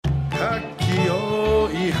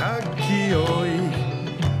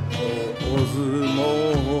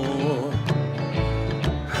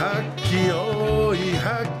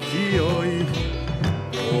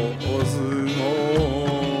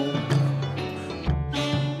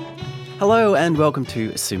Hello and welcome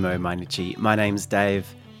to Sumo Mainichi. My name's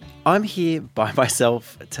Dave. I'm here by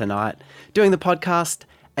myself tonight doing the podcast.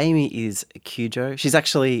 Amy is Kyujo. She's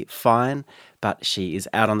actually fine, but she is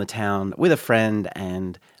out on the town with a friend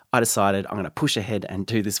and I decided I'm going to push ahead and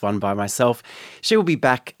do this one by myself. She will be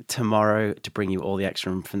back tomorrow to bring you all the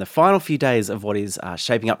action from the final few days of what is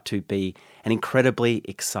shaping up to be an incredibly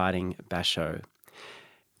exciting basho.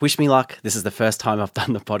 Wish me luck. This is the first time I've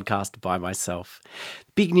done the podcast by myself.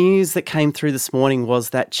 Big news that came through this morning was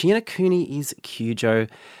that Chinakuni is Kyujo.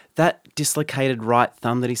 That dislocated right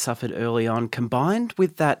thumb that he suffered early on, combined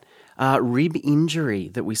with that rib injury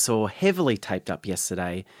that we saw heavily taped up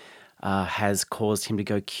yesterday, has caused him to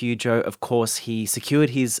go Kyujo. Of course, he secured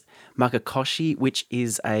his Makakoshi, which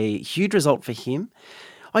is a huge result for him.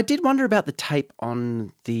 I did wonder about the tape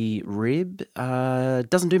on the rib.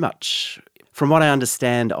 Doesn't do much, from what I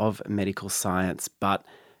understand of medical science, but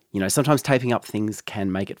sometimes taping up things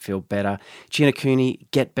can make it feel better. Chinakuni,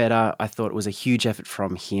 get better. I thought it was a huge effort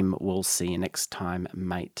from him. We'll see you next time,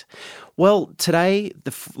 mate. Well, today,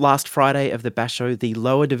 the last Friday of the basho, the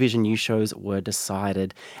lower division yushos were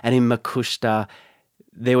decided. And in Makushita,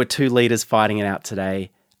 there were two leaders fighting it out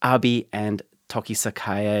today, Abi and Toki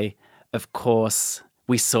Sakae. Of course,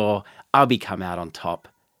 we saw Abi come out on top,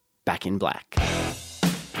 back in black.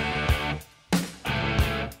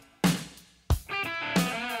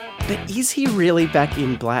 But is he really back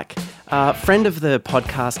in black? Friend of the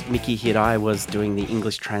podcast, Miki Hirai, was doing the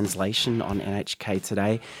English translation on NHK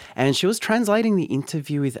today, and she was translating the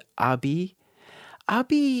interview with Abi.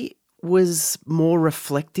 Abi was more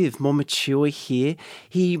reflective, more mature here.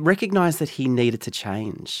 He recognised that he needed to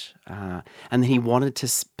change, and that he wanted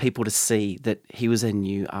people to see that he was a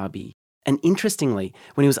new Abi. And interestingly,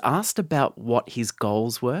 when he was asked about what his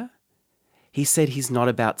goals were, he said he's not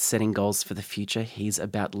about setting goals for the future, he's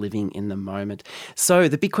about living in the moment. So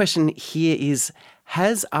the big question here is,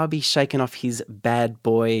 has Abi shaken off his bad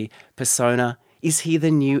boy persona? Is he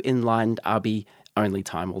the new enlightened Abi? Only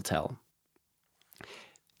time will tell.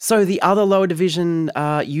 So the other lower division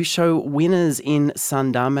Yusho winners in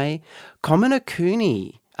Sandame,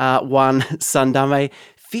 Kominokuni won Sandame.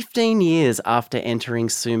 15 years after entering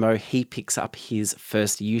sumo, he picks up his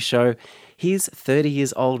first Yusho. He's 30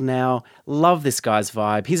 years old now. Love this guy's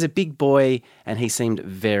vibe. He's a big boy and he seemed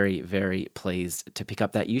very, very pleased to pick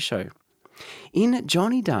up that Yusho. In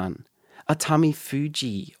Johnny-dan, Atami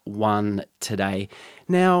Fuji won today.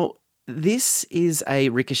 Now, this is a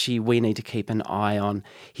rikishi we need to keep an eye on.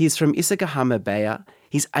 He's from Isagahama-Beya.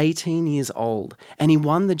 He's 18 years old and he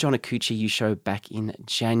won the Jonakuchi Yusho back in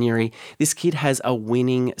January. This kid has a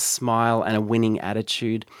winning smile and a winning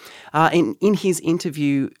attitude. In his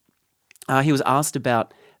interview, he was asked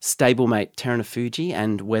about stablemate Terunofuji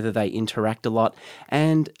and whether they interact a lot.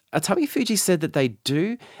 And Atami Fuji said that they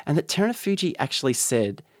do, and that Terunofuji actually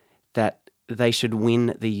said that they should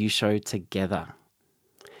win the Yusho together.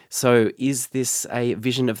 So is this a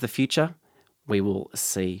vision of the future? We will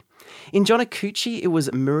see. In Jonakuchi, it was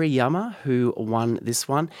Murayama who won this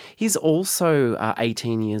one. He's also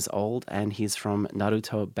 18 years old and he's from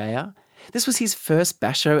Naruto-Beya. This was his first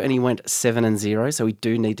basho and he went 7-0, so we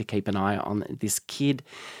do need to keep an eye on this kid.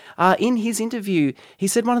 In his interview, he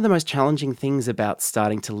said one of the most challenging things about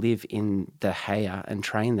starting to live in the Heya and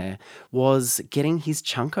train there was getting his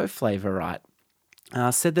chunko flavour right.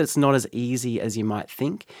 Said that it's not as easy as you might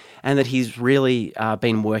think and that he's really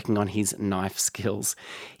been working on his knife skills.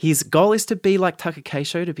 His goal is to be like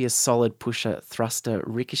Takakeisho, to be a solid pusher, thruster,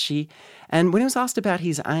 rikishi. And when he was asked about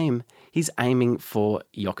his aim, he's aiming for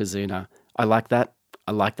Yokozuna. I like that.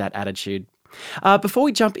 I like that attitude. Before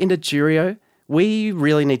we jump into Juryo, we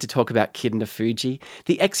really need to talk about Kid Nafuji.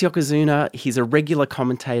 The ex-Yokozuna, he's a regular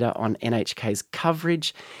commentator on NHK's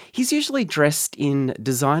coverage. He's usually dressed in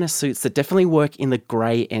designer suits that definitely work in the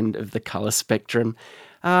grey end of the colour spectrum.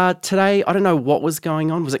 Today, I don't know what was going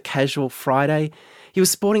on. Was it Casual Friday? He was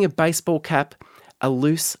sporting a baseball cap, a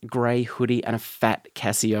loose grey hoodie and a fat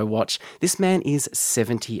Casio watch. This man is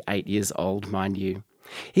 78 years old, mind you.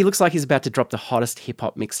 He looks like he's about to drop the hottest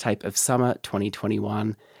hip-hop mixtape of summer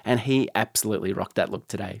 2021, and he absolutely rocked that look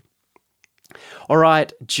today. All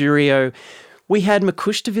right, Juryo. We had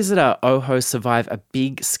Makushita visitor Oho survive a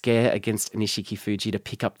big scare against Nishiki Fuji to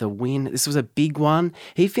pick up the win. This was a big one.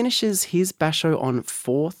 He finishes his basho on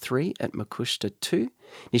 4-3 at Makushita 2.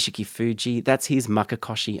 Nishiki Fuji, that's his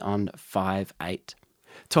Makakoshi on 5-8.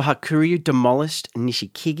 Tohakuryu demolished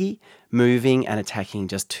Nishikigi, moving and attacking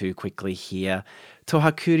just too quickly here.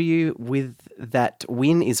 Tohakuryu with that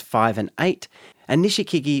win is 5-8, and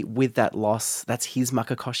Nishikigi with that loss, that's his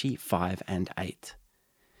Makakoshi 5-8.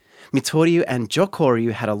 Mitoryu and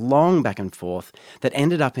Jokoryu had a long back and forth that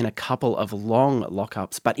ended up in a couple of long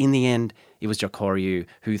lockups, but in the end, it was Jokoryu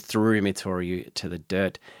who threw Mitoryu to the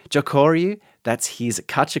dirt. Jokoryu, that's his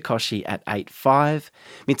Kachikoshi at 8-5.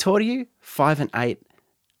 Mitoryu, 5 and 8.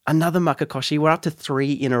 Another Makakoshi. We're up to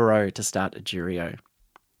 3 in a row to start a Juryo.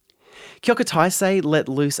 Kyoka Taisei let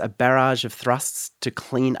loose a barrage of thrusts to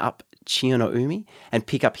clean up Chiyonoumi and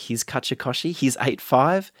pick up his Kachikoshi. He's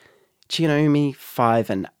 8-5. Chiyonoumi, 5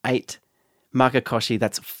 and 8. Makakoshi,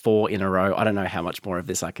 that's 4 in a row. I don't know how much more of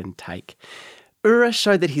this I can take. Ura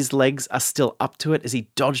showed that his legs are still up to it as he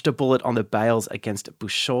dodged a bullet on the bales against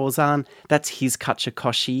Bushozan. That's his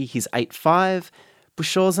Kachikoshi. He's 8-5.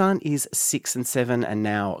 Bushozan is 6 and 7 and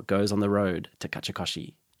now goes on the road to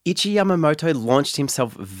Kachikoshi. Ichi Yamamoto launched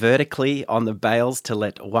himself vertically on the bales to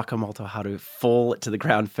let Wakamoto Haru fall to the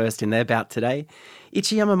ground first in their bout today.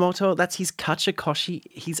 Ichi Yamamoto, that's his Kachikoshi.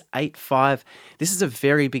 He's 8-5. This is a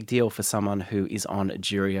very big deal for someone who is on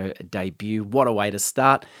Juryo debut. What a way to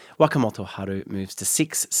start. Wakamoto Haru moves to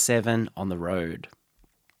 6-7 on the road.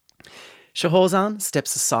 Shohozan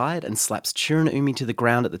steps aside and slaps Churanoumi to the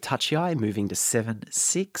ground at the tachiai, moving to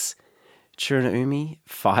 7-6. Churanoumi,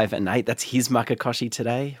 5 and 8. That's his Makakoshi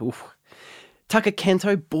today. Oof. Taka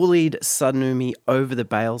Kento bullied Sadanumi over the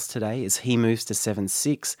bales today as he moves to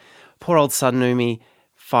 7-6. Poor old Sadanumi,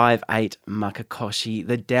 5-8 Makakoshi.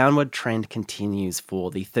 The downward trend continues for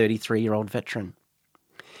the 33-year-old veteran.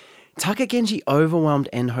 Takagenji overwhelmed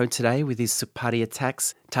Enho today with his Suppari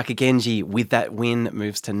attacks. Takagenji, with that win,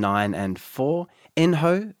 moves to 9 and 4.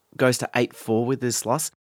 Enho goes to 8-4 with this loss.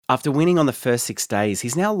 After winning on the first 6 days,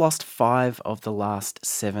 he's now lost 5 of the last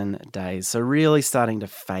 7 days. So really starting to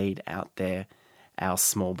fade out there, our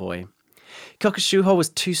small boy. Kokushuho was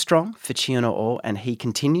too strong for Chiyono-o, and he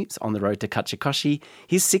continues on the road to Kachikoshi.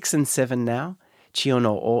 He's 6 and 7 now.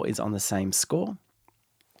 Chiyono-o is on the same score.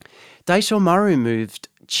 Daisho Maru moved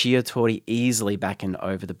Chiyotori easily back and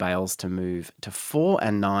over the bales to move to 4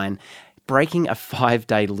 and 9, breaking a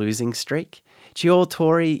 5-day losing streak.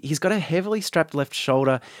 Chiyotori, he's got a heavily strapped left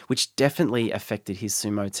shoulder, which definitely affected his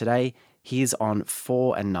sumo today. He is on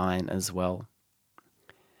 4 and 9 as well.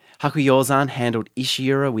 Hakuyozan handled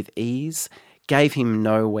Ishiura with ease, gave him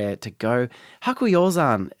nowhere to go.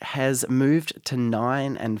 Hakuyozan has moved to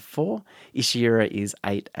 9 and 4. Ishiura is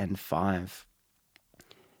 8 and 5.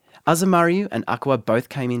 Azumaryu and Aqua both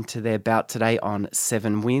came into their bout today on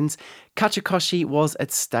 7 wins. Kachikoshi was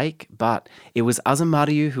at stake, but it was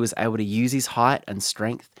Azumaryu who was able to use his height and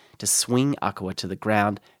strength to swing Aqua to the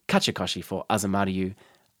ground. Kachikoshi for Azumaryu.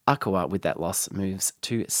 Aqua, with that loss, moves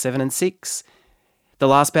to 7 and 6. The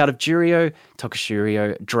last bout of Juryo,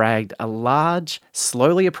 Tokushiryo dragged a large,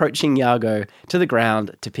 slowly approaching Yago to the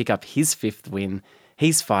ground to pick up his 5th win.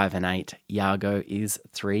 He's 5 and 8. Yago is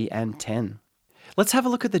 3 and 10. Let's have a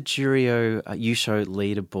look at the Juryo Yusho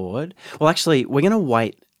leaderboard. Well, actually, we're going to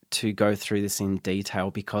wait to go through this in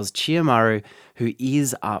detail because Chiyomaru, who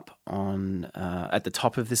is up on at the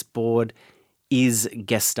top of this board, is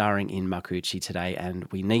guest starring in Makuuchi today, and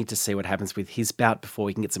we need to see what happens with his bout before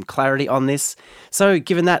we can get some clarity on this. So,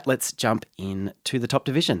 given that, let's jump in to the top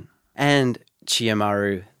division. And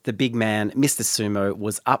Chiyomaru, the big man, Mr. Sumo,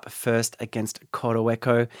 was up first against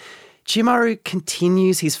Koroweko. Chiyomaru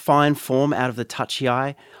continues his fine form out of the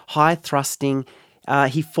tachiai, high thrusting.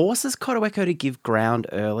 He forces Koroweko to give ground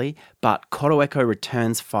early, but Koroweko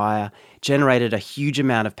returns fire, generated a huge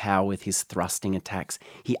amount of power with his thrusting attacks.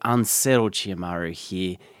 He unsettled Chiyomaru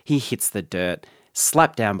here. He hits the dirt,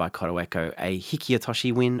 slapped down by Koroweko, a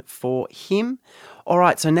Hikiotoshi win for him. All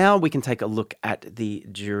right, so now we can take a look at the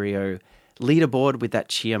Juryo leaderboard with that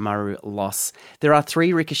Chiyomaru loss. There are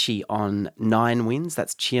 3 Rikishi on 9 wins.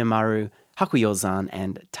 That's Chiyomaru, Hakuyozan,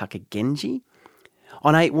 and Takagenji.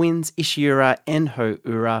 On 8 wins, Ishiura, Enho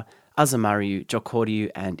Ura, Azumaryu, Jokoryu,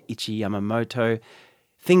 and Ichi Yamamoto.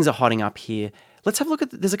 Things are hotting up here. Let's have a look at,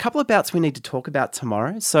 there's a couple of bouts we need to talk about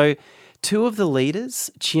tomorrow. So 2 of the leaders,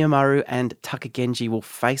 Chiyomaru and Takagenji, will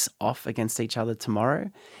face off against each other tomorrow.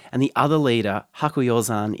 And the other leader,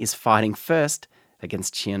 Hakuyozan, is fighting first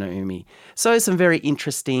against Chiyonoumi. So some very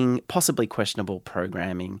interesting, possibly questionable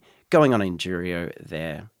programming going on in Juryo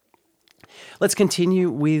there. Let's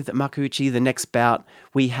continue with Makuuchi. The next bout,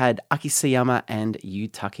 we had Akisayama and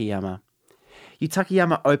Yutakayama.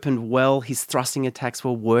 Yutakayama opened well. His thrusting attacks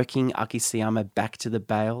were working Akisayama back to the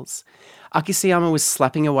bales. Akisayama was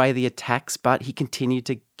slapping away the attacks, but he continued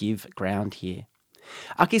to give ground here.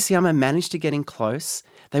 Akisayama managed to get in close.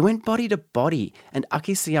 They went body to body, and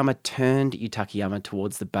Akisayama turned Yutakayama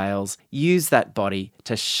towards the bales, used that body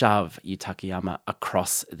to shove Yutakayama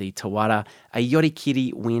across the Tawara. A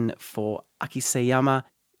Yorikiri win for Akisayama.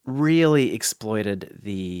 really exploited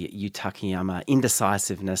the Yutakayama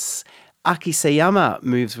indecisiveness. Akiseyama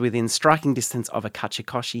moves within striking distance of a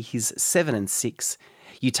Kachikoshi. He's 7 and 6.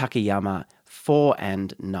 Yutakayama 4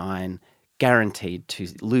 and 9. Guaranteed to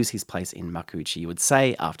lose his place in Makuuchi, you would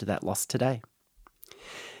say, after that loss today.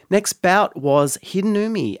 Next bout was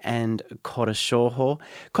Hidenumi and Koroshoho.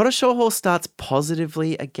 Koroshoho starts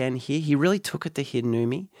positively again here. He really took it to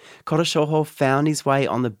Hidenumi. Koroshoho found his way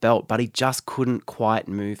on the belt, but he just couldn't quite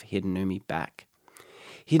move Hidenumi back.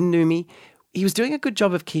 Hidenumi, he was doing a good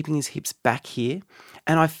job of keeping his hips back here,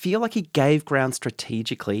 and I feel like he gave ground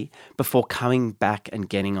strategically before coming back and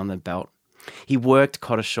getting on the belt. He worked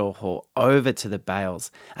Koroshoho over to the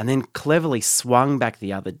bales and then cleverly swung back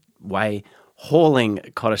the other way, hauling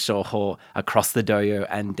Koroshoho across the doyo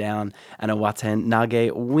and down an Awaten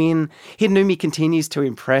Nage win. Hidenumi continues to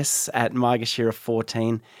impress at Maegashira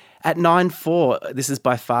 14. At 9-4, this is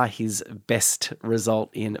by far his best result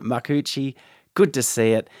in Makuuchi. Good to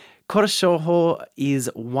see it. Koroshoho is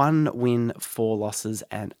 1 win, 4 losses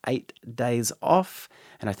and 8 days off,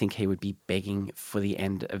 and I think he would be begging for the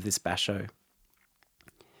end of this basho.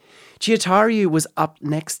 Chiyotairyu was up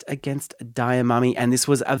next against Daiamami, and this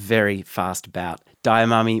was a very fast bout.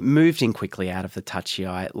 Daiamami moved in quickly out of the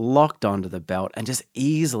tachiai, locked onto the belt, and just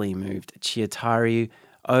easily moved Chiyotairyu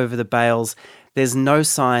over the bales. There's no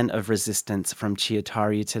sign of resistance from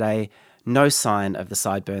Chiyotairyu today, no sign of the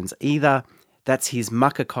sideburns either. That's his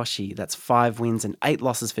Makakoshi. That's 5 wins and 8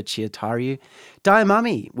 losses for Chiyotairyu.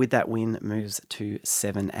 Daiamami, with that win, moves to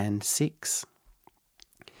 7 and 6.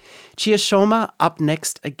 Chiyoshoma up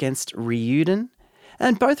next against Ryuden,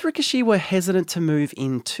 and both Rikishi were hesitant to move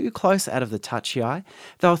in too close out of the tachiai.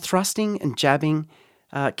 They were thrusting and jabbing,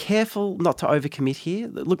 careful not to overcommit here.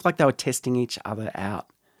 It looked like they were testing each other out.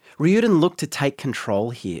 Ryuden looked to take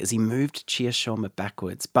control here as he moved Chiyoshoma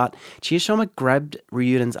backwards, but Chiyoshoma grabbed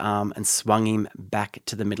Ryuden's arm and swung him back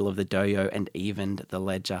to the middle of the doyo and evened the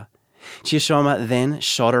ledger. Chiyoshoma then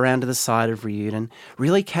shot around to the side of Ryuden,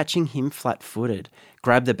 really catching him flat-footed,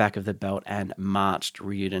 grabbed the back of the belt and marched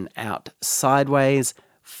Ryuden out sideways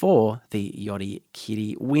for the Yori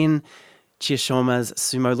Kiri win. Chiyoshoma's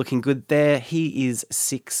sumo looking good there. He is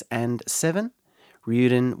 6 and 7.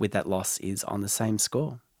 Ryuden, with that loss, is on the same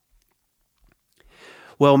score.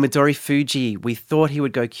 Well, Midori Fuji, we thought he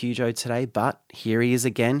would go Kyujo today, but here he is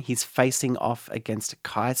again. He's facing off against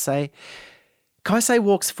Kaisei. Kaisei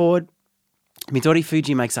walks forward. Midori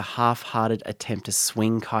Fuji makes a half-hearted attempt to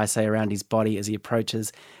swing Kaisei around his body as he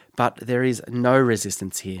approaches, but there is no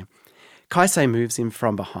resistance here. Kaisei moves him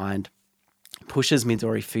from behind, pushes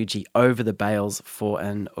Midori Fuji over the bales for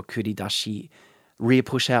an Okuridashi rear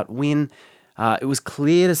push-out win. It was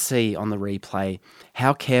clear to see on the replay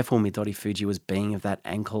how careful Midori Fuji was being of that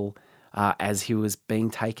ankle as he was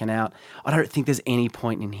being taken out. I don't think there's any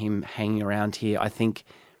point in him hanging around here. I think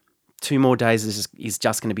 2 more days is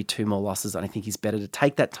just going to be 2 more losses, and I think he's better to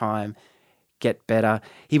take that time, get better.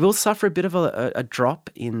 He will suffer a bit of a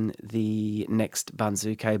drop in the next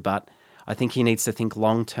Banzuke, but I think he needs to think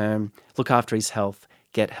long-term, look after his health,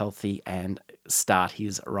 get healthy, and start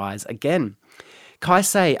his rise again.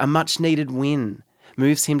 Kaisei, a much-needed win,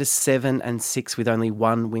 moves him to 7 and 6 with only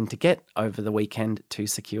 1 win to get over the weekend to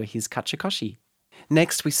secure his Kachikoshi.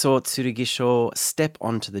 Next, we saw Tsurugisho step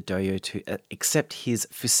onto the doyo to accept his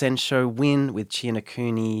Fusensho win, with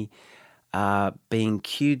Chiyanokuni being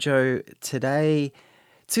Kyujo today.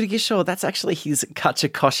 Tsurugisho, that's actually his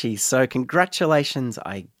Kachikoshi, so congratulations,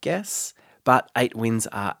 I guess. But 8 wins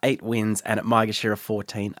are 8 wins, and at Maegashira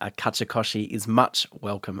 14, a Kachikoshi is much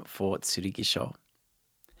welcome for Tsurugisho.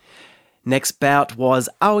 Next bout was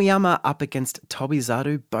Aoyama up against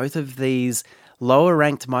Tobizaru. Both of these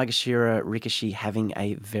lower-ranked Maegashira Rikishi having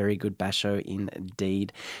a very good basho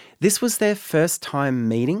indeed. This was their first time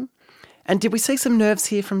meeting. And did we see some nerves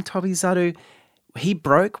here from Tobizaru? He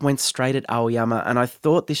went straight at Aoyama, and I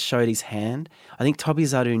thought this showed his hand. I think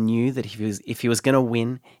Tobizaru knew that if he was going to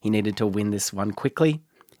win, he needed to win this one quickly,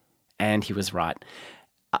 and he was right.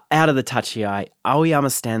 Out of the tachiai, Aoyama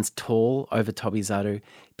stands tall over Tobizaru,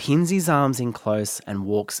 pins his arms in close, and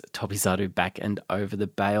walks Tobizaru back and over the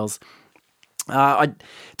bales.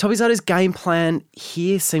 Tobizaru's game plan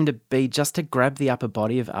here seemed to be just to grab the upper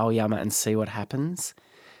body of Aoyama and see what happens.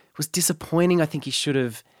 It was disappointing. I think he should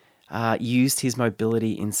have used his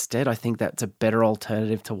mobility instead. I think that's a better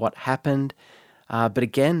alternative to what happened. But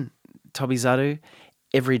again, Tobizaru,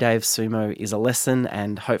 every day of sumo is a lesson,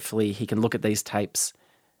 and hopefully he can look at these tapes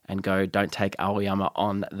and go, don't take Aoyama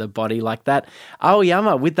on the body like that.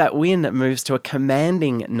 Aoyama, with that win, moves to a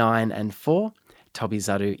commanding 9 and 4.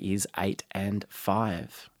 Tobizaru is 8 and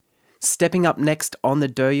 5. Stepping up next on the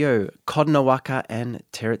doyo, Kodonowaka and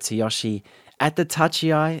Terutsuyoshi. At the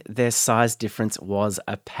tachiai, their size difference was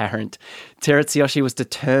apparent. Terutsuyoshi was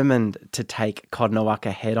determined to take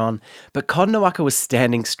Kodonowaka head on, but Kodonowaka was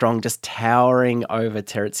standing strong, just towering over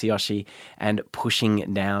Terutsuyoshi and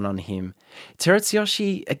pushing down on him.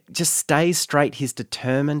 Terutsuyoshi just stays straight. He's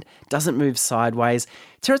determined, doesn't move sideways.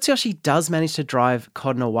 Terutsuyoshi does manage to drive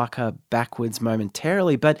Kodonowaka backwards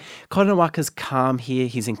momentarily, but Kodonowaka's calm here.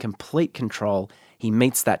 He's in complete control. He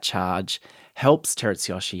meets that charge, helps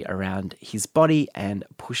Terutsuyoshi around his body and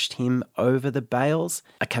pushed him over the bales.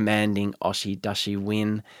 A commanding oshi-dashi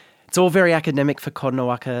win. It's all very academic for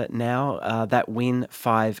Kodonowaka now. That win,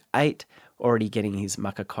 5-8, already getting his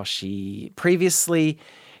Makakoshi previously.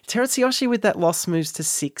 Terutsuyoshi with that loss moves to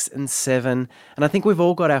 6-7, and I think we've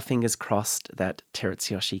all got our fingers crossed that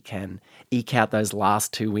Terutsuyoshi can eke out those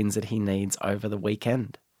last 2 wins that he needs over the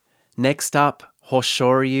weekend. Next up,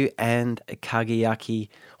 Hoshoryu and Kageyaki.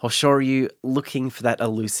 Hoshoryu looking for that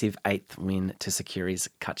elusive 8th win to secure his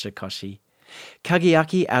Kachikoshi.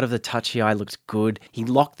 Kageyaki out of the tachiai looked good. He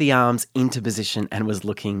locked the arms into position and was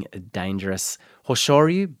looking dangerous.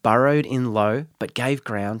 Hoshoryu burrowed in low but gave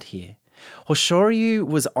ground here. Hoshoryu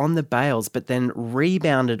was on the bales but then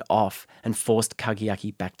rebounded off and forced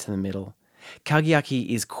Kageyaki back to the middle. Kageyaki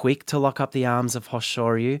is quick to lock up the arms of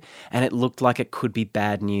Hoshoryu, and it looked like it could be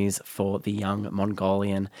bad news for the young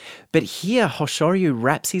Mongolian. But here, Hoshoryu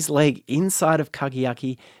wraps his leg inside of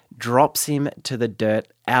Kageyaki, drops him to the dirt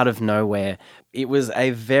out of nowhere. It was a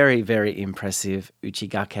very, very impressive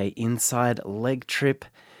Uchigake inside leg trip.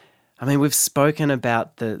 I mean, we've spoken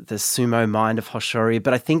about the sumo mind of Hoshoryu,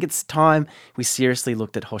 but I think it's time we seriously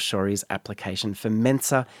looked at Hoshoryu's application for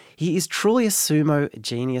Mensa. He is truly a sumo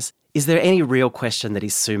genius. Is there any real question that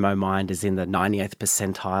his sumo mind is in the 98th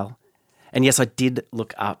percentile? And yes, I did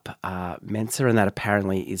look up Mensa, and that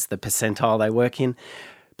apparently is the percentile they work in.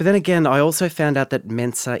 But then again, I also found out that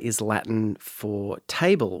Mensa is Latin for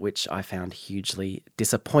table, which I found hugely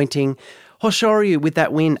disappointing. Hoshoryu with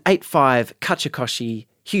that win, 8-5, Kachikoshi,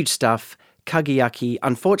 huge stuff. Kageyaki,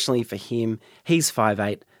 unfortunately for him, he's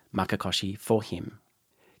 5-8, Makakoshi for him.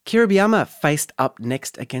 Kiribayama faced up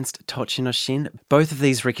next against Tochinoshin. Both of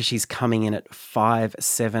these rikishis coming in at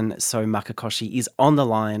 5-7, so Makakoshi is on the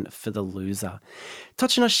line for the loser.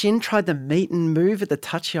 Tochinoshin tried the meet and move at the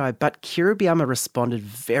tachiai, but Kiribayama responded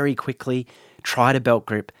very quickly, tried a belt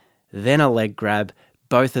grip, then a leg grab.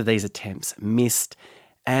 Both of these attempts missed,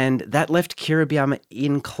 and that left Kiribayama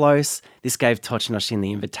in close. This gave Tochinoshin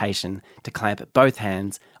the invitation to clamp both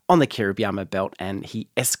hands on the Kiribayama belt, and he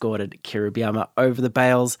escorted Kiribayama over the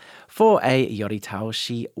bales for a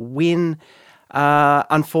Yoritaoshi win.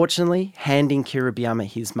 Unfortunately, handing Kiribayama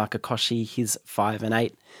his Makakoshi, his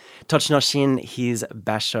 5-8. Tochinoshin, his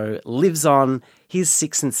basho, lives on his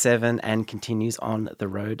 6-7 and continues on the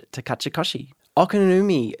road to Kachikoshi.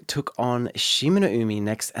 Okanumi took on Shimanoumi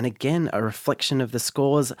next, and again a reflection of the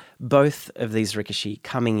scores. Both of these rikishi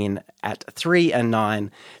coming in at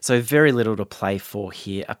 3-9, so very little to play for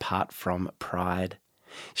here apart from pride.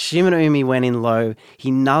 Shimanoumi went in low. He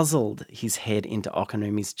nuzzled his head into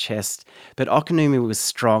Okanumi's chest, but Okanumi was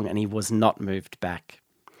strong and he was not moved back.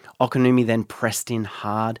 Okanumi then pressed in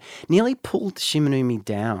hard, nearly pulled Shimanoumi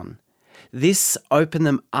down. This opened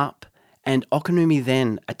them up, and Okanumi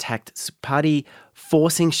then attacked Tsupari,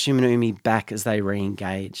 forcing Shimanoumi back as they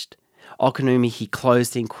re-engaged. Okanumi, he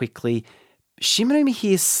closed in quickly. Shimanoumi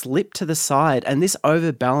here slipped to the side, and this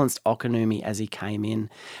overbalanced Okanumi as he came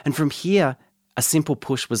in. And from here, a simple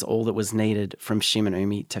push was all that was needed from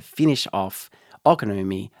Shimanoumi to finish off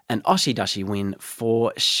Okanumi. An oshi-dashi win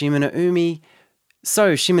for Shimanoumi.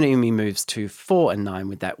 So Shimanoumi moves to 4-9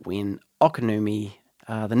 with that win. Okanumi,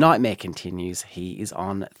 the nightmare continues. He is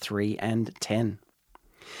on 3-10.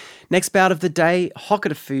 Next bout of the day,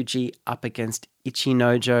 Hokuto Fuji up against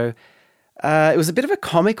Ichinojo. It was a bit of a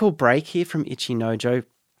comical break here from Ichinojo,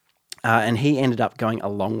 and he ended up going a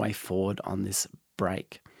long way forward on this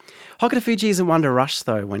break. Hokuto Fuji isn't one to rush,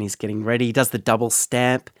 though, when he's getting ready. He does the double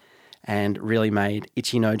stamp and really made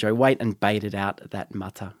Ichinojo wait and baited out that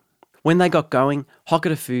mata. When they got going,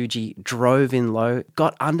 Hokuto Fuji drove in low,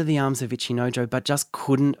 got under the arms of Ichinojo, but just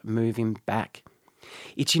couldn't move him back.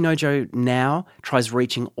 Ichinojo now tries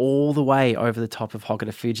reaching all the way over the top of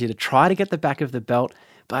Hokuto Fuji to try to get the back of the belt,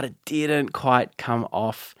 but it didn't quite come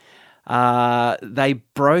off. They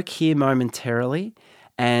broke here momentarily,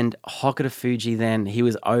 and Hokuto Fuji then, he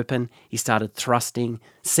was open, he started thrusting,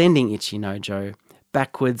 sending Ichinojo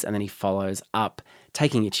backwards, and then he follows up,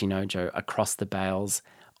 taking Ichinojo across the bales.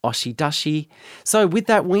 Oshi-dashi. So with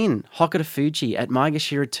that win, Hokuto Fuji at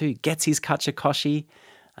Maegashira 2 gets his Kachikoshi.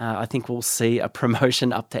 I think we'll see a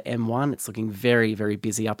promotion up to M1. It's looking very, very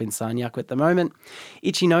busy up in Sanyaku at the moment.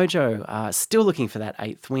 Ichinojo still looking for that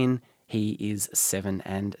 8th win. He is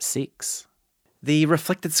 7-6. The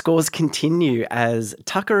reflected scores continue as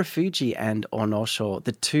Takarafuji and Onosho,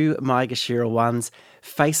 the two Maegashira ones,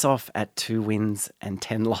 face off at 2 wins and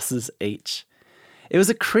 10 losses each. It was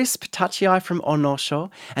a crisp touchy-eye from Onosho,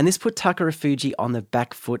 and this put Takarafuji on the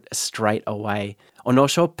back foot straight away.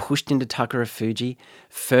 Onosho pushed into Takarafuji,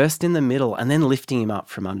 first in the middle and then lifting him up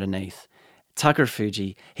from underneath.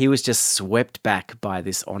 Takarafuji, he was just swept back by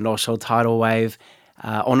this Onosho tidal wave.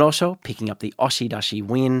 Onosho picking up the Oshidashi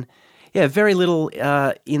win. Yeah, very little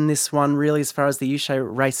in this one really as far as the Yusho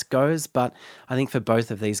race goes, but I think for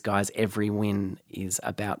both of these guys, every win is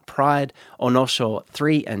about pride. Onosho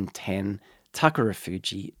 3-10,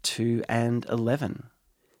 Takarafuji 2-11.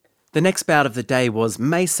 The next bout of the day was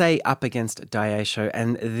Meisei up against Daisho,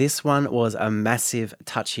 and this one was a massive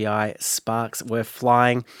touchy-eye. Sparks were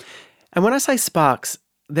flying. And when I say sparks,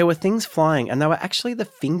 there were things flying, and they were actually the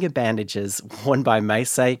finger bandages worn by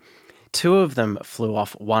Meisei. 2 of them flew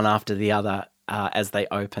off one after the other as they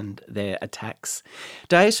opened their attacks.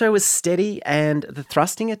 Daisho was steady, and the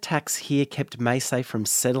thrusting attacks here kept Meisei from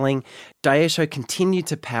settling. Daisho continued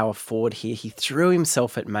to power forward here. He threw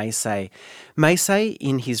himself at Meisei. Meisei,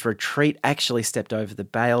 in his retreat, actually stepped over the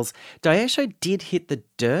bales. Daisho did hit the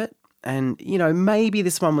dirt, and, maybe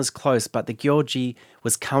this one was close, but the Gyoji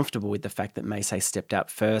was comfortable with the fact that Meisei stepped out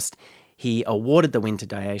first. He awarded the win to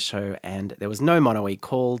Daisho, and there was no mono-e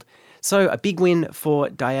called. So a big win for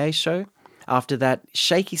Daisho. After that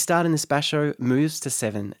shaky start in this basho, moves to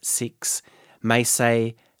 7-6.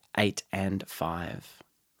 Meisei 8-5.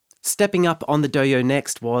 Stepping up on the doyo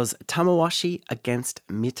next was Tamawashi against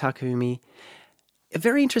Mitakumi. A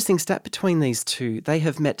very interesting stat between these two. They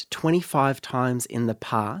have met 25 times in the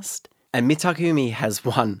past, and Mitakumi has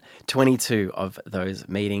won 22 of those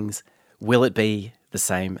meetings. Will it be the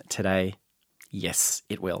same today? Yes,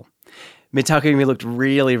 it will. Mitakumi looked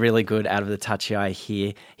really, really good out of the touchy-eye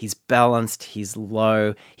here. He's balanced, he's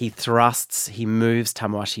low, he thrusts, he moves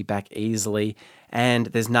Tamawashi back easily, and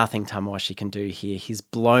there's nothing Tamawashi can do here. He's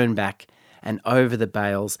blown back and over the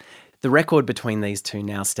bales. The record between these two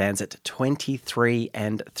now stands at 23-3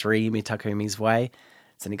 Mitakumi's way.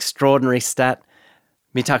 It's an extraordinary stat.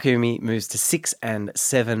 Mitakumi moves to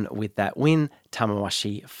 6-7 with that win.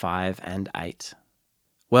 Tamawashi 5-8.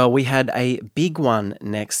 Well, we had a big one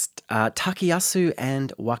next, Takayasu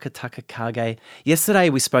and Wakataka Kage. Yesterday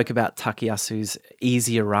we spoke about Takayasu's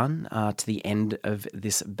easier run to the end of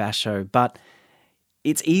this basho, but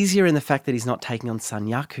it's easier in the fact that he's not taking on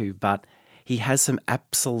Sanyaku, but he has some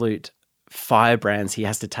absolute firebrands he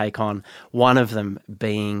has to take on, one of them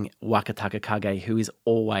being Wakataka Kage, who is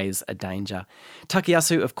always a danger.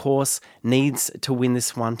 Takayasu, of course, needs to win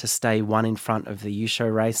this one to stay one in front of the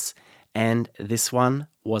Yusho race, and this one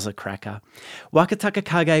was a cracker. Wakataka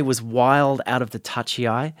Kage was wild out of the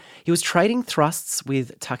touchy-eye. He was trading thrusts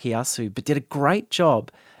with Takayasu, but did a great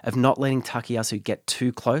job of not letting Takayasu get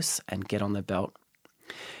too close and get on the belt.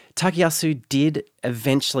 Takayasu did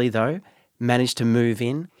eventually, though, manage to move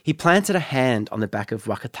in. He planted a hand on the back of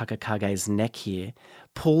Wakataka Kage's neck here,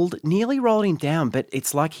 pulled, nearly rolled him down, but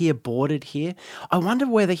it's like he aborted here. I wonder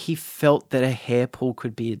whether he felt that a hair pull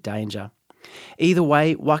could be a danger. Either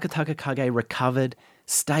way, Wakataka Kage recovered,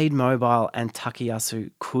 stayed mobile, and Takayasu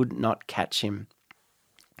could not catch him.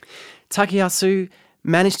 Takayasu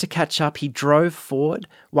managed to catch up. He drove forward,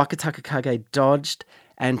 Wakataka Kage dodged,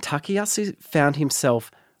 and Takayasu found himself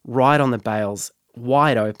right on the bales,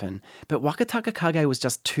 wide open. But Wakataka Kage was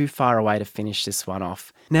just too far away to finish this one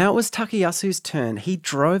off. Now it was Takayasu's turn. He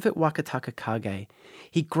drove at Wakataka Kage.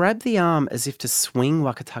 He grabbed the arm as if to swing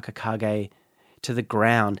Wakataka Kage to the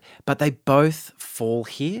ground, but they both fall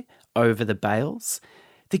here over the bales.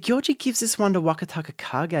 The Gyoji gives this one to Wakataka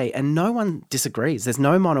Kage, and no one disagrees. There's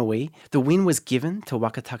no mono-e. The win was given to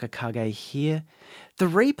Wakataka Kage here. The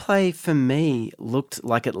replay, for me, looked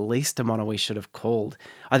like at least a mono-e should have called.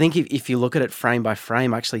 I think if you look at it frame by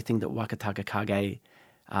frame, I actually think that Wakataka Kage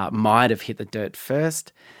might have hit the dirt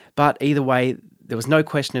first. But either way, there was no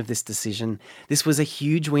question of this decision. This was a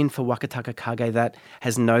huge win for Wakataka Kage that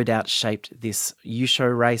has no doubt shaped this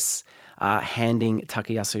Yusho race, handing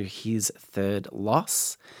Takayasu his 3rd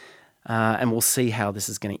loss. And we'll see how this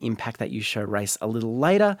is going to impact that Yusho race a little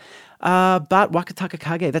later. But Wakataka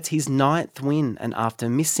Kage, that's his 9th win. And after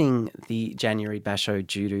missing the January basho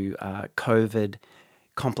due to COVID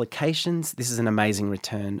complications, this is an amazing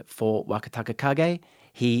return for Wakataka Kage.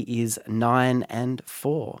 He is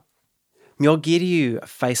 9-4. Myogiryu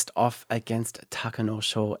faced off against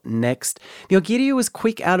Takanosho next. Myogiryu was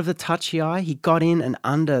quick out of the tachi-ai. He got in and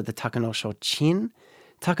under the Takanosho chin.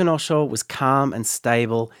 Takanosho was calm and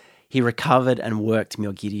stable. He recovered and worked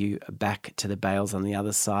Myogiryu back to the bales on the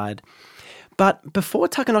other side. But before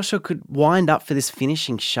Takanosho could wind up for this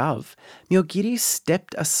finishing shove, Myogiryu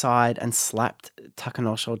stepped aside and slapped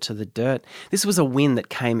Takanosho to the dirt. This was a win that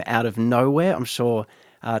came out of nowhere. I'm sure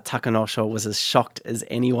Takanosho was as shocked as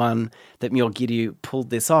anyone that Myogiryu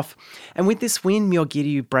pulled this off. And with this win,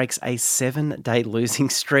 Myogiryu breaks a 7-day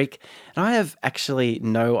losing streak. And I have actually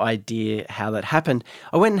no idea how that happened.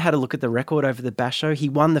 I went and had a look at the record over the basho. He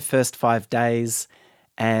won the first 5 days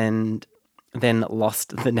and then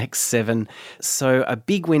lost the next 7. So a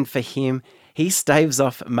big win for him. He staves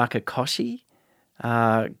off Makakoshi.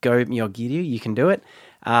 Go Myogiryu, you can do it.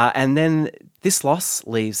 And then this loss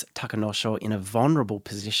leaves Takanosho in a vulnerable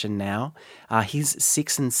position now. He's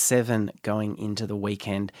 6-7 going into the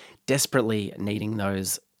weekend, desperately needing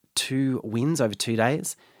those 2 wins over 2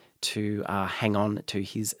 days to hang on to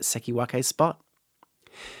his Sekiwake spot.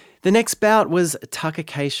 The next bout was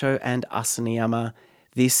Takakeisho and Asaniyama.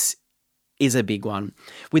 This is a big one.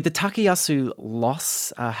 With the Takayasu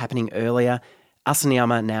loss happening earlier,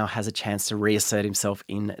 Asaniyama now has a chance to reassert himself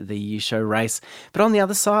in the Yusho race. But on the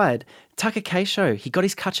other side, Takakeisho, he got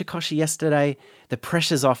his Kachikoshi yesterday. The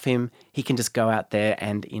pressure's off him. He can just go out there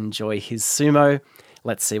and enjoy his sumo.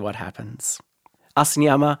 Let's see what happens.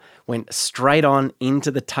 Asaniyama went straight on into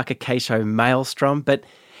the Takakeisho maelstrom, but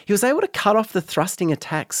he was able to cut off the thrusting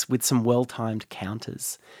attacks with some well-timed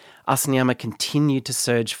counters. Asaniyama continued to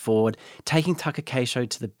surge forward, taking Takakeisho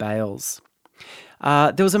to the bales.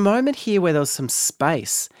 There was a moment here where there was some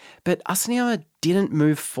space, but Asaniyama didn't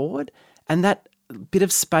move forward, and that bit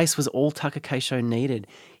of space was all Takakeisho needed.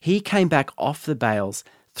 He came back off the bales,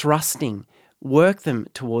 thrusting, worked them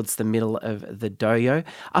towards the middle of the doyo.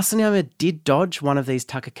 Asaniyama did dodge one of these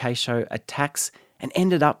Takakeisho attacks and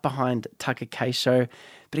ended up behind Takakeisho,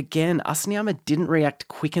 but again, Asaniyama didn't react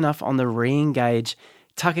quick enough on the re-engage.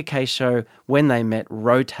 Takakeisho, when they met,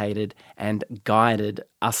 rotated and guided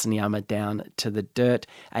Asaniyama down to the dirt.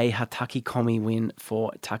 A Hataki Komi win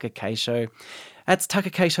for Takakeisho. That's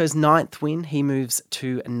Takakeisho's 9th win. He moves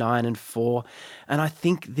to 9-4. And I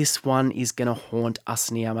think this one is going to haunt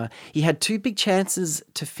Asaniyama. He had 2 big chances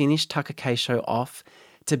to finish Takakeisho off,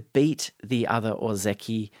 to beat the other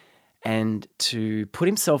Ozeki, and to put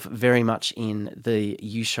himself very much in the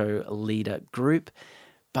Yusho leader group.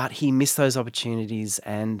 But he missed those opportunities.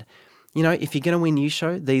 And, you know, if you're going to win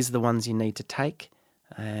Yusho, these are the ones you need to take.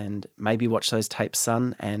 And maybe watch those tapes,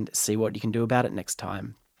 son, and see what you can do about it next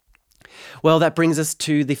time. Well, that brings us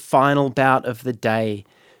to the final bout of the day.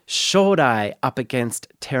 Shodai up against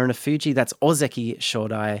Terunofuji. That's Ozeki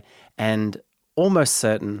Shodai and almost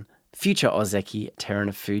certain future Ozeki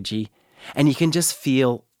Terunofuji. And you can just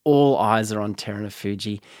feel all eyes are on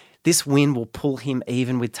Terunofuji. This win will pull him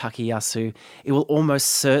even with Takayasu. It will almost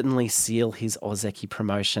certainly seal his Ozeki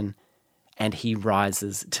promotion, and he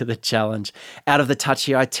rises to the challenge. Out of the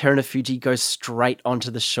tachi-ai, Terunofuji goes straight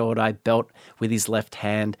onto the Shodai belt with his left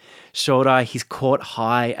hand. Shodai, he's caught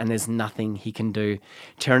high and there's nothing he can do.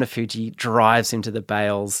 Terunofuji drives him to the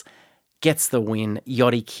bales, gets the win,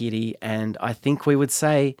 Yorikiri, and I think we would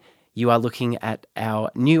say you are looking at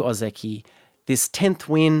our new Ozeki. This 10th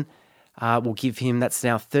win will give him, that's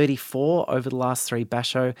now 34 over the last 3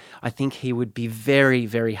 basho. I think he would be very,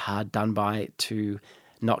 very hard done by to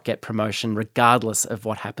not get promotion, regardless of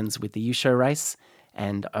what happens with the Yusho race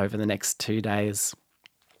and over the next 2 days.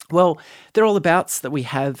 Well, they're all the bouts that we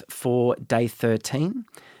have for day 13.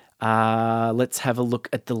 Let's have a look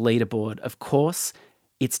at the leaderboard. Of course,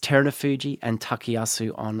 it's Terunofuji and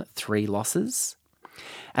Takayasu on 3 losses.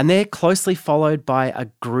 And they're closely followed by a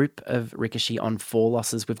group of Rikishi on 4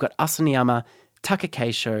 losses. We've got Asaniyama,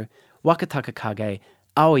 Takakeisho, Wakatakakage,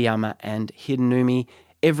 Aoyama, and Hidenumi.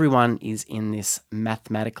 Everyone is in this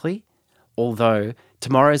mathematically, although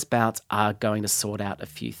tomorrow's bouts are going to sort out a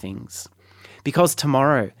few things. Because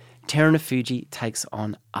tomorrow, Terunofuji takes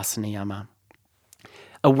on Asaniyama.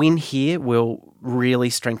 A win here will really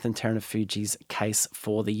strengthen Terunofuji's case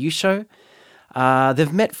for the Yusho.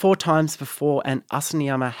 They've met 4 times before, and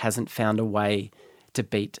Asaniyama hasn't found a way to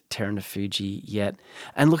beat Terunofuji yet.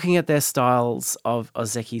 And looking at their styles of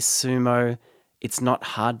Ozeki Sumo, it's not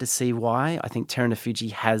hard to see why. I think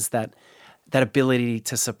Terunofuji has that ability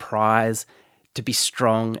to surprise, to be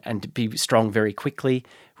strong, and to be strong very quickly,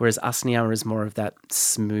 whereas Asaniyama is more of that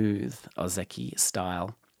smooth Ozeki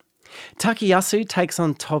style. Takayasu takes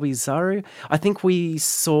on Tobizaru. I think we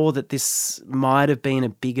saw that this might have been a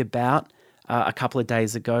bigger bout a couple of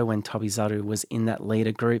days ago when Tobizaru was in that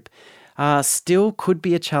leader group. Still could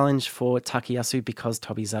be a challenge for Takayasu because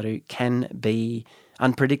Tobizaru can be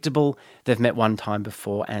unpredictable. They've met one time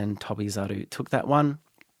before and Tobizaru took that one.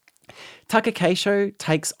 Takakeisho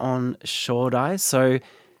takes on Shodai. So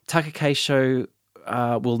Takakeisho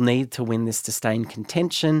will need to win this to stay in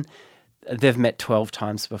contention. They've met 12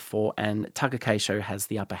 times before and Takakeisho has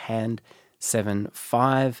the upper hand,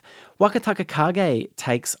 7-5. Wakataka Kage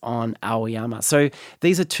takes on Aoyama. So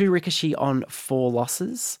these are 2 Rikishi on 4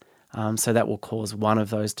 losses. So that will cause one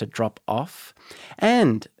of those to drop off.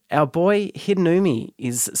 And our boy Hidenumi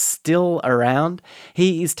is still around.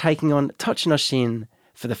 He is taking on Tochinoshin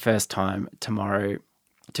for the first time tomorrow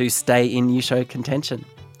to stay in Yusho contention.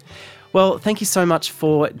 Well, thank you so much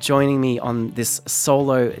for joining me on this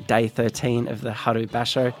solo day 13 of the Haru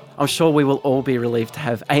Basho. I'm sure we will all be relieved to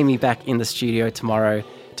have Amy back in the studio tomorrow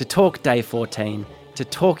to talk day 14, to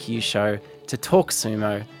talk Yusho, to talk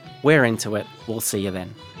sumo. We're into it. We'll see you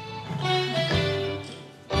then.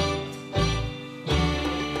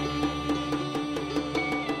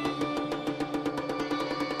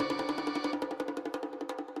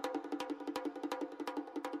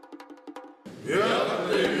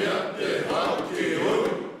 Yeah.